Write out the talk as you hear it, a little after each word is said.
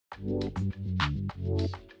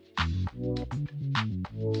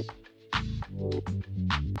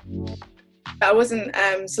I wasn't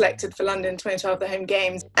selected for London 2012, the home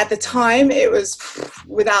games. At the time, it was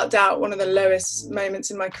without doubt one of the lowest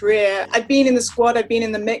moments in my career. I'd been in the squad, I'd been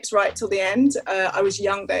in the mix right till the end. I was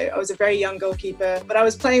young though, I was a very young goalkeeper, but I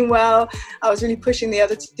was playing well. I was really pushing the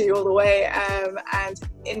other two all the way. And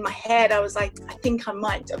in my head, I was like, I think I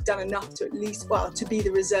might have done enough to at least, well, to be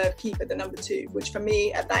the reserve keeper, the number 2, which for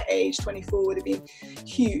me at that age, 24, would have been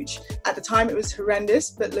huge. At the time, it was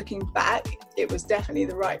horrendous, but looking back, it was definitely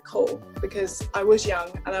the right call because I was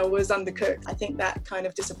young and I was undercooked. I think that kind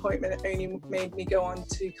of disappointment only made me go on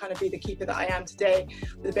to kind of be the keeper that I am today,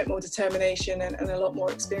 with a bit more determination and a lot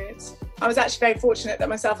more experience. I was actually very fortunate that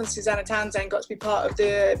myself and Susanna Townsend got to be part of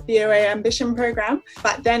the BOA Ambition programme.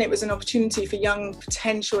 Back then it was an opportunity for young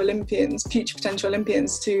potential Olympians, future potential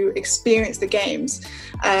Olympians, to experience the games.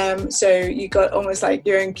 So you got almost like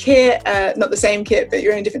your own kit, not the same kit, but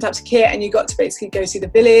your own different types of kit, and you got to basically go see the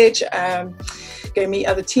village, go meet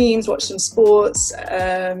other teams, watch some sports,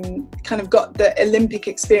 kind of got the Olympic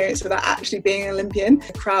experience without actually being an Olympian.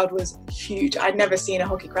 The crowd was huge. I'd never seen a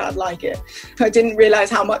hockey crowd like it. I didn't realise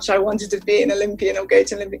how much I wanted to be an Olympian or go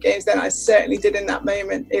to Olympic Games then. I certainly did in that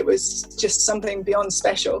moment. It was just something beyond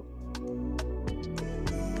special.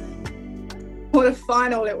 What a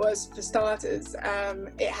final it was for starters.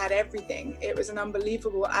 It had everything. It was an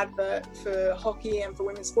unbelievable advert for hockey and for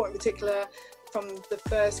women's sport in particular. From the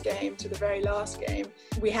first game to the very last game,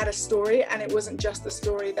 we had a story, and it wasn't just the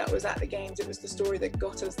story that was at the games, it was the story that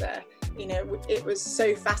got us there. You know, it was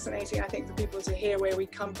so fascinating, I think, for people to hear where we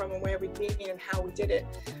come from and where we've been and how we did it.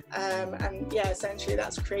 And yeah, essentially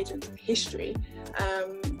that's created history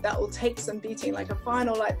that will take some beating. Like a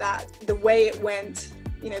final like that, the way it went,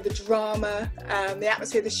 you know, the drama, the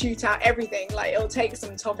atmosphere, the shootout, everything, like it'll take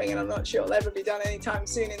some topping, and I'm not sure it'll ever be done anytime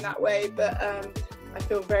soon in that way, but I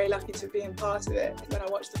feel very lucky to be in part of it. When I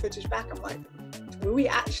watch the footage back, I'm like, were we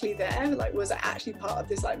actually there? Like, was I actually part of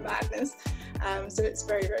this like madness? So it's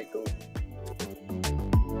very, very cool.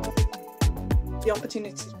 The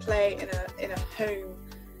opportunity to play in a home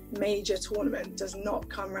major tournament does not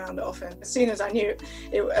come around often. As soon as I knew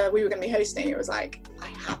we were going to be hosting, it was like, I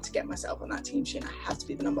have to get myself on that team sheet. I have to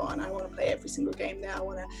be the number 1. I want to play every single game there. I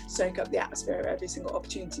want to soak up the atmosphere of every single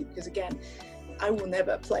opportunity, because again, I will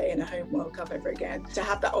never play in a home World Cup ever again. To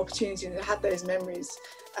have that opportunity and to have those memories,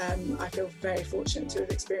 I feel very fortunate to have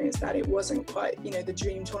experienced that. It wasn't quite, you know, the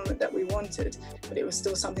dream tournament that we wanted, but it was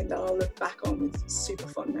still something that I'll look back on with super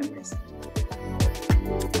fond memories.